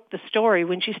first broke the story,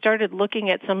 when she started looking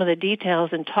at some of the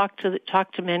details and talked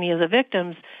to many of the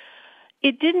victims,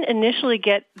 it didn't initially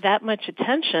get that much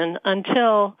attention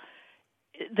until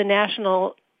the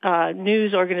national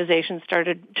news organization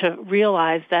started to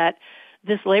realize that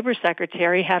this labor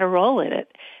secretary had a role in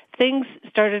it. Things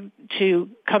started to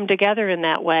come together in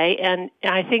that way, and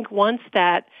I think once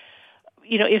that,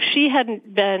 if she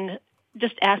hadn't been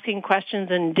just asking questions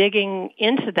and digging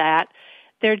into that,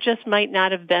 there just might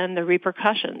not have been the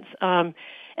repercussions. And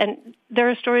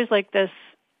there are stories like this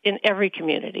in every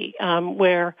community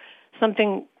where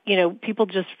something, people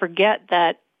just forget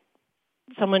that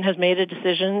someone has made a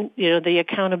decision, the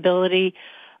accountability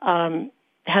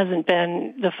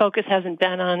the focus hasn't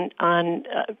been on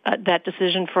that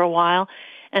decision for a while.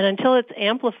 And until it's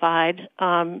amplified,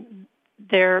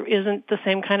 there isn't the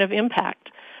same kind of impact.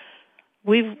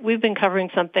 We've been covering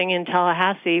something in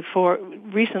Tallahassee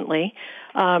recently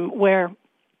where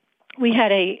we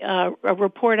had a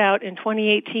report out in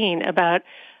 2018 about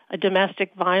a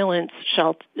domestic violence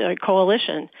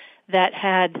coalition that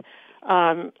had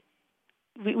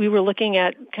we were looking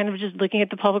at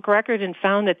the public record and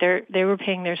found that they were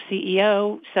paying their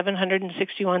CEO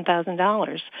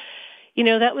 $761,000.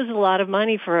 That was a lot of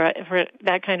money for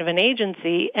that kind of an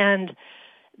agency. And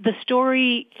the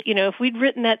story, if we'd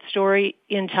written that story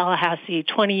in Tallahassee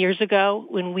 20 years ago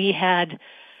when we had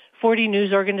 40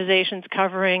 news organizations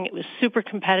covering, it was super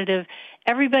competitive,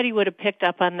 everybody would have picked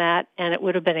up on that and it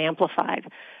would have been amplified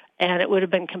and it would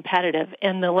have been competitive.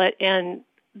 And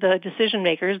the decision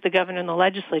makers, the governor and the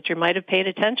legislature, might have paid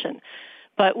attention.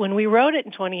 But when we wrote it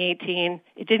in 2018,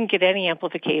 it didn't get any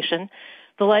amplification.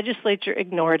 The legislature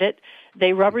ignored it.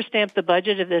 They rubber-stamped the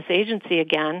budget of this agency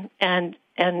again, and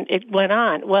it went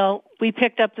on. Well, we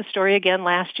picked up the story again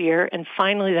last year, and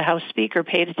finally the House Speaker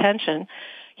paid attention.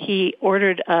 He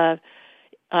ordered a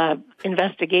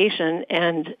investigation,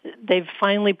 and they've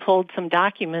finally pulled some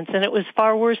documents, and it was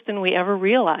far worse than we ever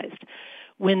realized.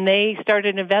 When they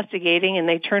started investigating and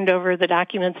they turned over the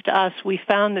documents to us, we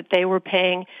found that they were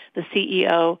paying the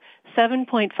CEO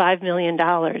 $7.5 million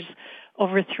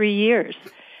over 3 years,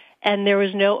 and there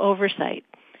was no oversight.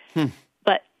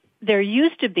 But there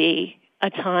used to be a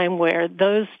time where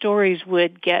those stories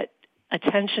would get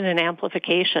attention and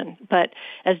amplification. But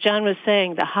as John was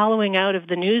saying, the hollowing out of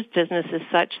the news business is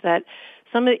such that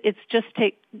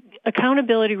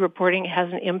accountability reporting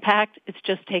has an impact. It's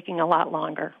just taking a lot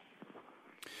longer.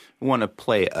 I want to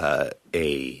play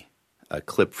a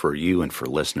clip for you and for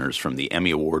listeners from the Emmy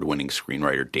Award-winning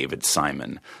screenwriter David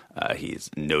Simon.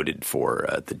 He's noted for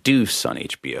The Deuce on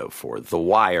HBO, for The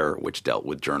Wire, which dealt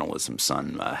with journalism.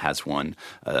 Son has one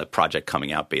project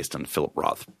coming out based on Philip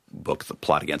Roth's book, The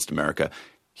Plot Against America.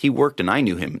 He worked, and I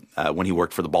knew him when he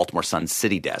worked for the Baltimore Sun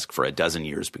City Desk for a dozen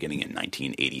years beginning in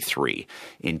 1983.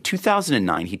 In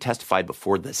 2009, he testified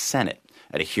before the Senate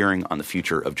at a hearing on the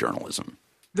future of journalism.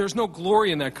 There's no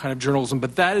glory in that kind of journalism,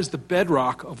 but that is the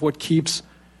bedrock of what keeps,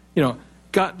 the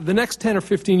next 10 or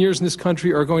 15 years in this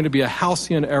country are going to be a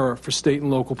halcyon era for state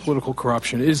and local political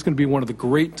corruption. It is going to be one of the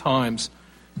great times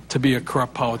to be a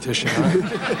corrupt politician.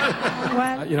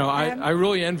 I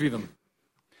really envy them.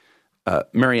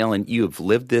 Mary Ellen, you have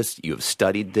lived this, you have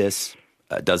studied this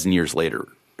a dozen years later,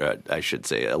 I should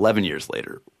say 11 years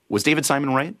later. Was David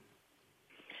Simon right?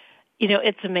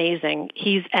 It's amazing.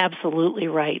 He's absolutely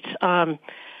right.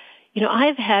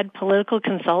 I've had political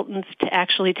consultants to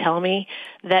actually tell me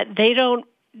that they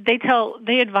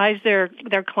advise their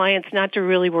clients not to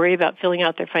really worry about filling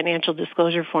out their financial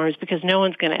disclosure forms because no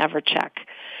one's going to ever check.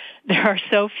 there are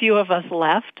so few of us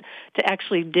left to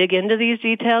actually dig into these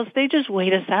details. They just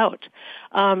wait us out.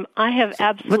 I have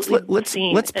absolutely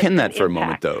seen let's pin that for impact. a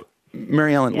moment, though.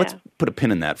 Mary Ellen, Yeah. let's put a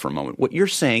pin in that for a moment. What you're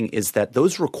saying is that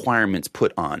those requirements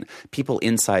put on people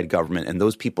inside government and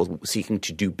those people seeking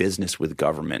to do business with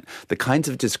government, the kinds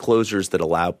of disclosures that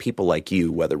allow people like you,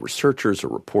 whether researchers or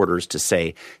reporters, to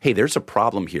say, hey, there's a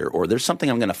problem here, or there's something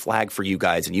I'm going to flag for you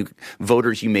guys, and you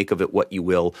voters, you make of it what you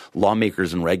will,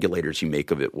 lawmakers and regulators, you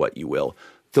make of it what you will.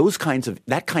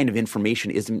 That kind of information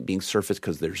isn't being surfaced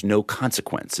because there's no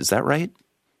consequence. Is that right?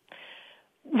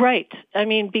 Right. I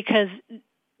mean, because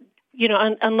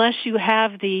unless you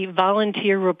have the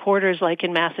volunteer reporters like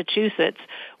in Massachusetts,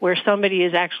 where somebody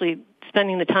is actually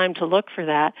spending the time to look for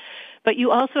that, but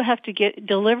you also have to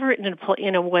deliver it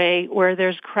in a way where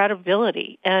there's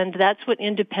credibility, and that's what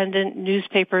independent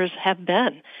newspapers have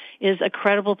been, is a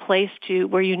credible place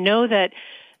where that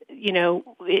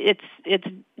it's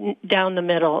down the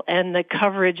middle and the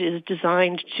coverage is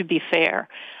designed to be fair.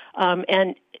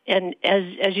 And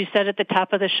as you said at the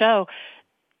top of the show,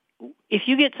 if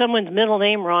you get someone's middle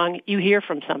name wrong, you hear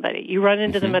from somebody. You run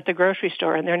into them at the grocery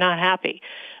store, and they're not happy.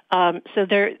 So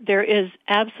there is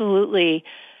absolutely,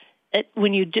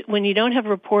 when you don't have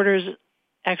reporters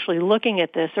actually looking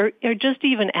at this or just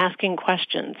even asking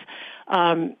questions,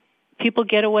 people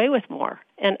get away with more.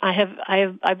 And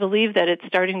I believe that it's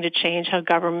starting to change how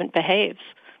government behaves.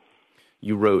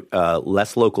 You wrote,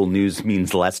 less local news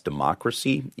means less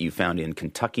democracy. You found in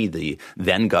Kentucky, the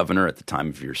then governor at the time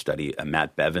of your study,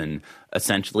 Matt Bevin,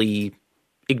 essentially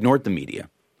ignored the media,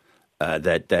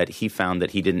 that he found that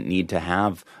he didn't need to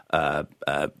have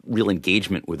real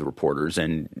engagement with reporters.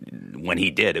 And when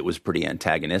he did, it was pretty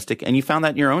antagonistic. And you found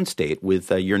that in your own state with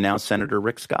your now Senator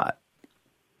Rick Scott.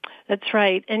 That's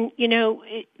right. And,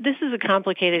 this is a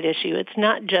complicated issue. It's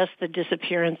not just the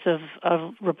disappearance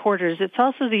of reporters. It's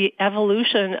also the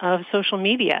evolution of social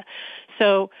media.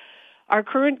 So our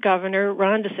current governor,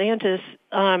 Ron DeSantis,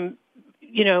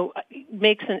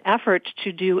 makes an effort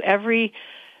to do every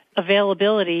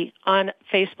availability on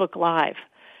Facebook Live.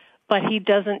 But he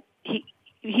doesn't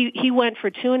he went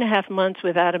for 2.5 months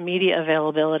without a media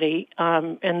availability.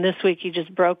 And this week he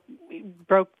just broke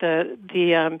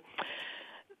the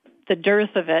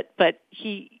dearth of it, but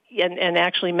he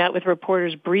actually met with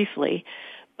reporters briefly.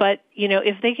 But,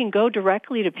 if they can go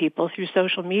directly to people through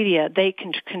social media, they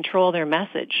can control their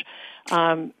message.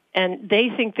 And they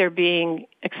think they're being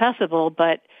accessible,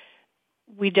 but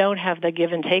we don't have the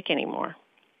give and take anymore.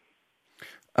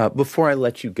 Before I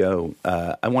let you go,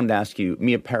 I wanted to ask you,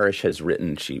 Mia Parrish has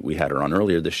written, we had her on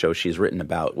earlier this show, she's written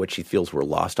about what she feels were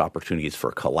lost opportunities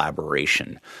for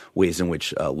collaboration, ways in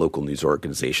which local news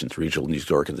organizations, regional news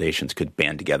organizations could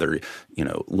band together,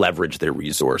 leverage their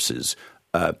resources.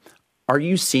 Are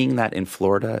you seeing that in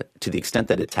Florida to the extent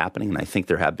that it's happening? And I think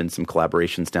there have been some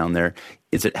collaborations down there.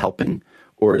 Is it helping,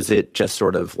 or is it just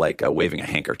sort of like waving a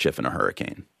handkerchief in a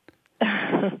hurricane?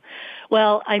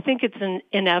 Well, I think it's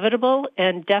inevitable,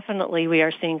 and definitely we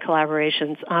are seeing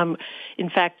collaborations. In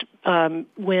fact,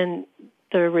 when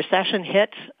the recession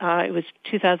hit, it was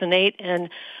 2008, and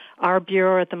our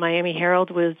bureau at the Miami Herald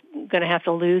was going to have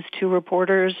to lose 2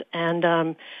 reporters, and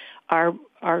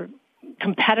our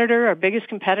competitor, our biggest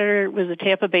competitor, was the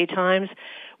Tampa Bay Times.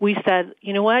 We said,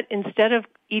 you know what, instead of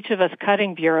each of us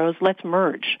cutting bureaus, let's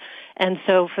merge. And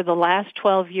so for the last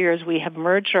 12 years, we have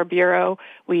merged our bureau.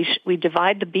 We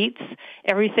divide the beats.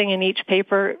 Everything in each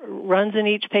paper runs in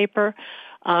each paper.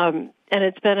 And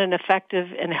it's been an effective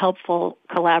and helpful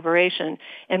collaboration.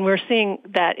 And we're seeing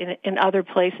that in other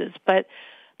places. But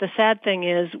the sad thing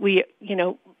is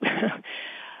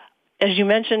as you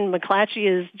mentioned,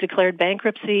 McClatchy has declared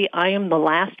bankruptcy. I am the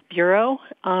last bureau.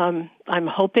 I'm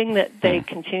hoping that they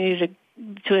continue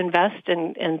to invest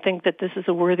and think that this is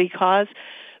a worthy cause.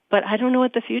 But I don't know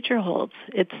what the future holds.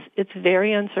 It's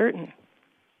very uncertain.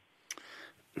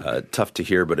 Tough to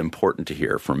hear, but important to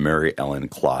hear from Mary Ellen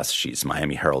Klas. She's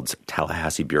Miami Herald's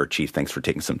Tallahassee bureau chief. Thanks for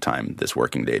taking some time this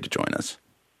working day to join us.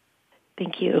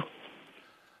 Thank you.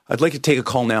 I'd like to take a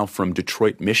call now from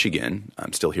Detroit, Michigan.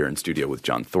 I'm still here in studio with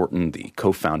John Thornton, the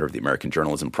co-founder of the American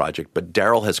Journalism Project. But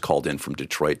Daryl has called in from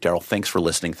Detroit. Daryl, thanks for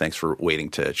listening. Thanks for waiting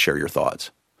to share your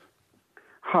thoughts.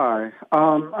 Hi.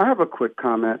 I have a quick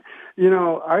comment.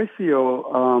 I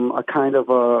feel a kind of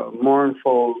a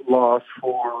mournful loss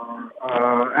for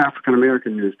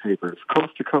African-American newspapers,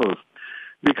 coast to coast,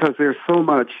 because there's so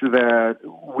much that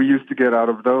we used to get out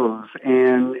of those,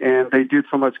 and they did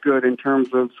so much good in terms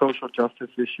of social justice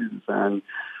issues and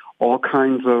all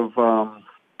kinds of,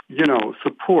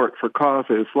 support for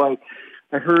causes. Like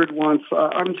I heard once,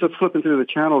 I'm just flipping through the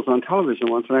channels on television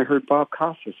once, and I heard Bob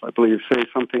Costas, I believe, say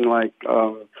something like,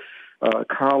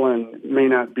 Carlin may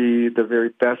not be the very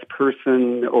best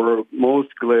person or most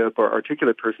glib or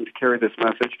articulate person to carry this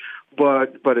message,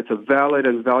 but it's a valid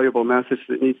and valuable message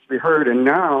that needs to be heard. And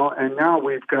now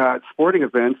we've got sporting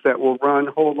events that will run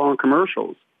whole long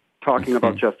commercials talking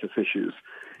about justice issues.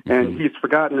 And he's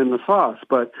forgotten in the sauce,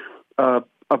 but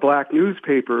a black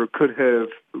newspaper could have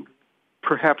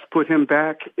perhaps put him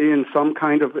back in some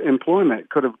kind of employment,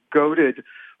 could have goaded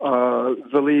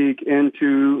the league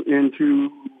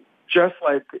into just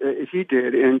like he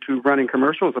did, into running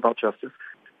commercials about justice,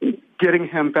 getting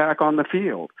him back on the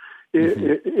field.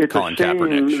 It's Colin a shame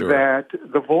Kaepernick, sure. that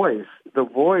the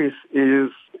voice is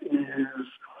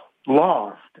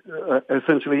lost,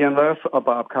 essentially, unless a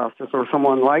Bob Costas or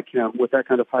someone like him with that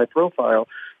kind of high profile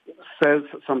says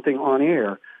something on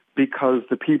air, because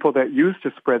the people that used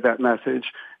to spread that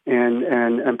message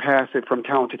and pass it from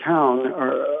town to town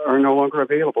are no longer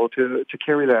available to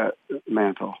carry that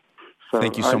mantle. So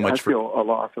thank you so much. I feel a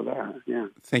loss of that. Yeah.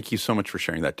 Thank you so much for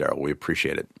sharing that, Daryl. We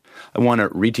appreciate it. I want to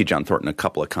read to you, John Thornton, a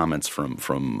couple of comments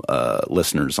from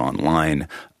listeners online.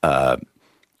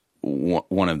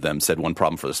 One of them said one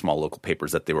problem for the small local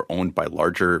papers that they were owned by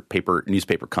larger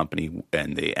newspaper company,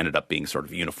 and they ended up being sort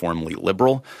of uniformly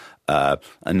liberal.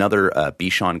 Another,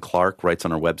 Bishan Clark, writes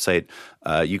on our website,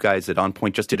 you guys at On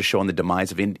Point just did a show on the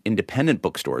demise of independent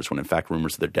bookstores when in fact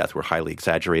rumors of their death were highly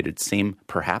exaggerated. Same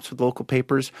perhaps with local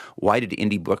papers. Why did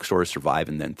indie bookstores survive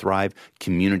and then thrive?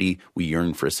 Community, we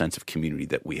yearn for a sense of community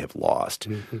that we have lost.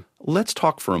 Let's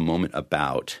talk for a moment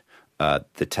about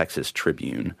the Texas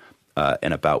Tribune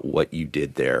and about what you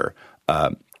did there.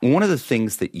 One of the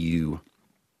things that you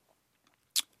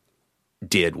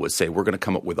did was say, we're going to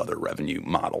come up with other revenue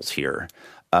models here.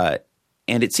 And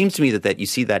it seems to me that you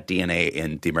see that DNA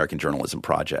in the American Journalism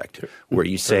Project, where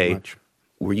you say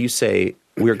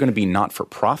we're going to be not for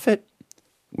profit,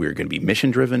 we're going to be mission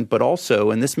driven, but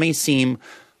also, and this may seem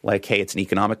like, hey, it's an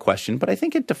economic question, but I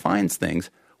think it defines things.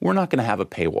 We're not going to have a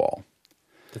paywall.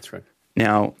 That's right.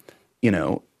 Now,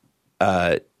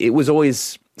 it was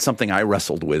always something I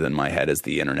wrestled with in my head as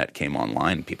the internet came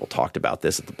online. People talked about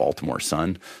this at the Baltimore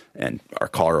Sun, and our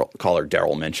caller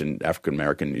Daryl mentioned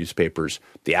African-American newspapers.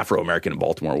 The Afro-American in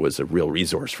Baltimore was a real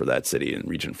resource for that city and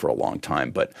region for a long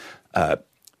time. But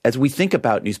as we think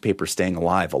about newspapers staying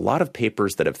alive, a lot of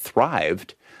papers that have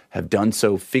thrived have done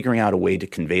so figuring out a way to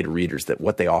convey to readers that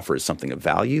what they offer is something of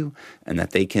value and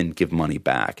that they can give money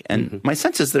back. And my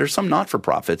sense is there are some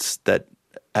not-for-profits that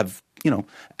have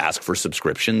ask for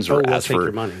subscriptions or ask for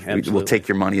your money. We'll take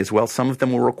your money as well. Some of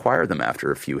them will require them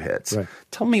after a few hits. Right.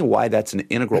 Tell me why that's an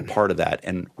integral part of that,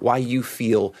 and why you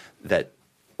feel that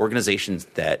organizations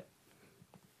that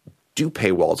do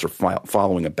paywalls are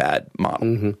following a bad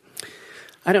model.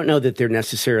 I don't know that they're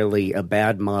necessarily a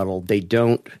bad model. They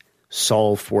don't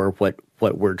solve for what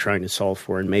we're trying to solve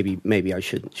for, and maybe I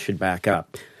should back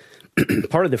up.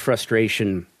 Part of the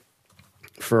frustration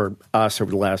for us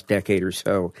over the last decade or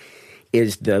so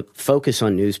is the focus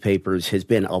on newspapers has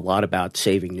been a lot about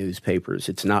saving newspapers.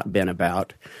 It's not been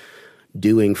about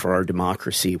doing for our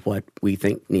democracy what we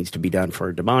think needs to be done for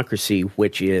our democracy,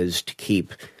 which is to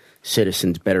keep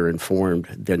citizens better informed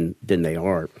than they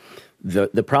are.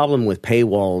 The problem with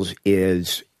paywalls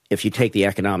is, if you take the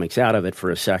economics out of it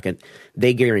for a second,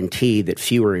 they guarantee that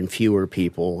fewer and fewer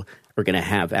people are going to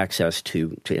have access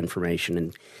to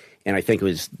information. And I think it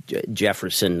was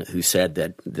Jefferson who said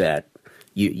that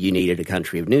you needed a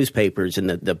country of newspapers, and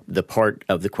the part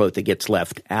of the quote that gets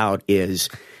left out is,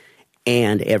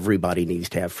 and everybody needs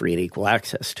to have free and equal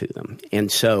access to them. And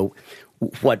so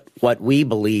what we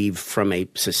believe from a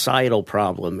societal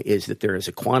problem is that there is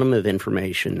a quantum of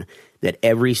information that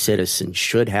every citizen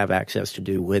should have access to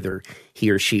do, whether he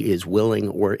or she is willing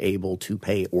or able to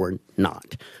pay or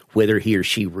not. Whether he or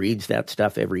she reads that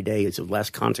stuff every day is of less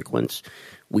consequence,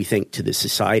 we think, to the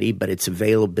society, but its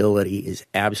availability is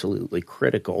absolutely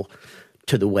critical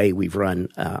to the way we've run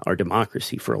our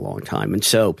democracy for a long time. And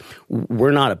so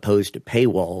we're not opposed to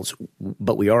paywalls,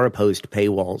 but we are opposed to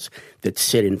paywalls that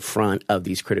sit in front of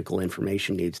these critical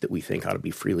information needs that we think ought to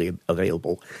be freely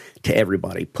available to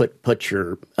everybody. Put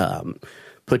your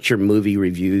movie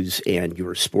reviews and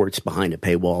your sports behind a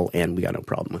paywall, and we got no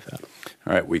problem with that.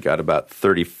 All right, we got about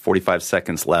 45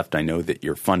 seconds left. I know that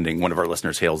you're funding, one of our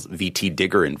listeners hails VT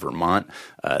Digger in Vermont,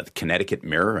 the Connecticut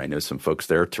Mirror. I know some folks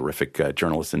there, terrific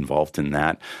journalists involved in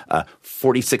that.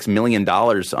 $46 million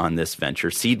on this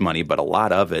venture, seed money, but a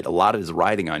lot of it is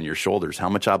riding on your shoulders. How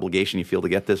much obligation you feel to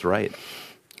get this right?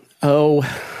 Oh,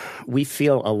 we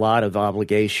feel a lot of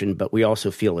obligation, but we also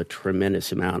feel a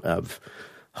tremendous amount of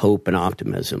hope and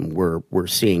optimism. We're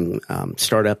seeing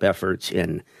startup efforts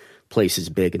in places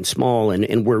big and small,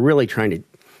 and we're really trying to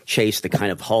chase the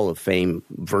kind of Hall of Fame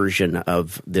version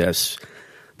of this.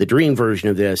 The dream version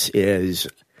of this is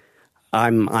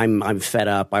I'm fed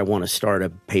up. I want to start a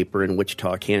paper in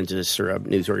Wichita, Kansas, or a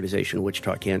news organization in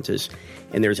Wichita, Kansas,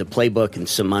 and there's a playbook and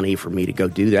some money for me to go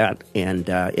do that, and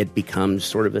it becomes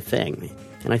sort of a thing.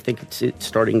 And I think it's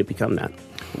starting to become that.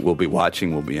 We'll be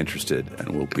watching, we'll be interested,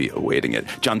 and we'll be awaiting it.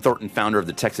 John Thornton, founder of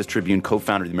the Texas Tribune,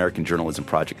 co-founder of the American Journalism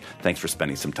Project. Thanks for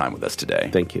spending some time with us today.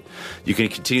 Thank you. You can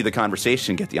continue the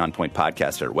conversation, get the On Point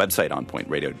podcast at our website,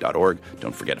 onpointradio.org.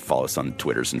 Don't forget to follow us on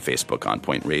Twitters and Facebook, On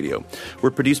Point Radio.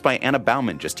 We're produced by Anna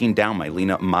Bauman, Justine Daum,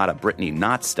 Lena Amata, Brittany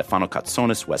Knotts, Stefano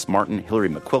Katsonis, Wes Martin, Hillary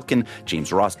McQuilkin,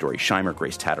 James Ross, Dory Scheimer,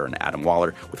 Grace Tatter, and Adam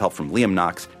Waller, with help from Liam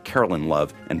Knox, Carolyn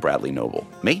Love, and Bradley Noble.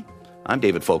 Me? I'm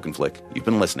David Folkenflik. You've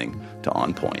been listening to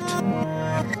On Point.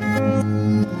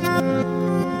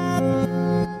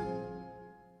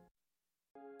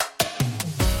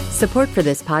 Support for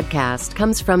this podcast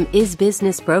comes from Is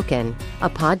Business Broken, a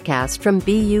podcast from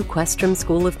BU Questrom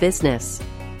School of Business.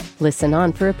 Listen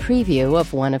on for a preview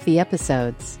of one of the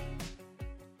episodes.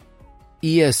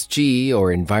 ESG,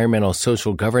 or environmental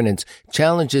social governance,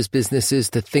 challenges businesses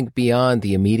to think beyond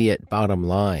the immediate bottom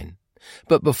line.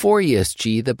 But before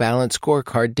ESG, the Balanced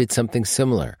Scorecard did something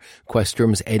similar.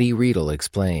 Questrom's Eddie Riedel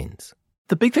explains.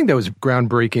 The big thing that was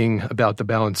groundbreaking about the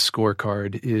Balanced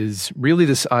Scorecard is really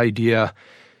this idea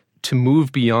to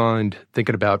move beyond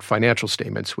thinking about financial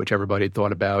statements, which everybody had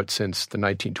thought about since the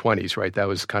 1920s, right? That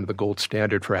was kind of the gold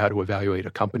standard for how to evaluate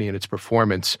a company and its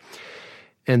performance.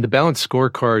 And the Balanced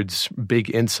Scorecard's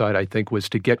big insight, I think, was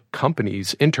to get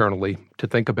companies internally to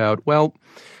think about, well,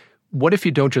 what if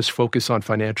you don't just focus on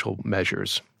financial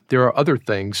measures? There are other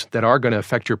things that are going to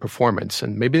affect your performance,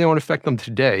 and maybe they won't affect them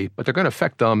today, but they're going to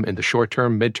affect them in the short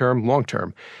term, midterm, long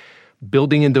term.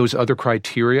 Building in those other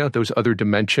criteria, those other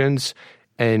dimensions,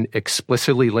 and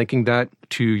explicitly linking that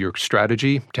to your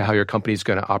strategy, to how your company is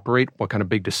going to operate, what kind of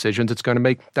big decisions it's going to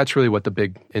make, that's really what the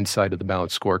big insight of the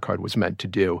Balanced Scorecard was meant to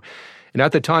do. And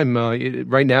at the time,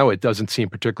 right now, it doesn't seem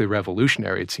particularly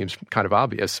revolutionary. It seems kind of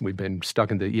obvious. We've been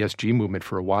stuck in the ESG movement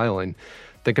for a while, and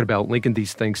thinking about linking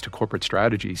these things to corporate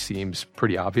strategy seems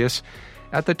pretty obvious.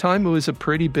 At the time, it was a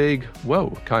pretty big, whoa,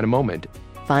 kind of moment.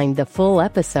 Find the full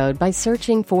episode by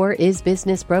searching for Is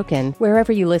Business Broken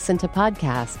wherever you listen to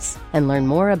podcasts, and learn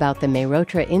more about the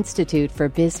Mehrotra Institute for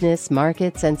Business,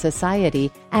 Markets, and Society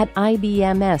at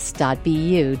ibms.bu.edu.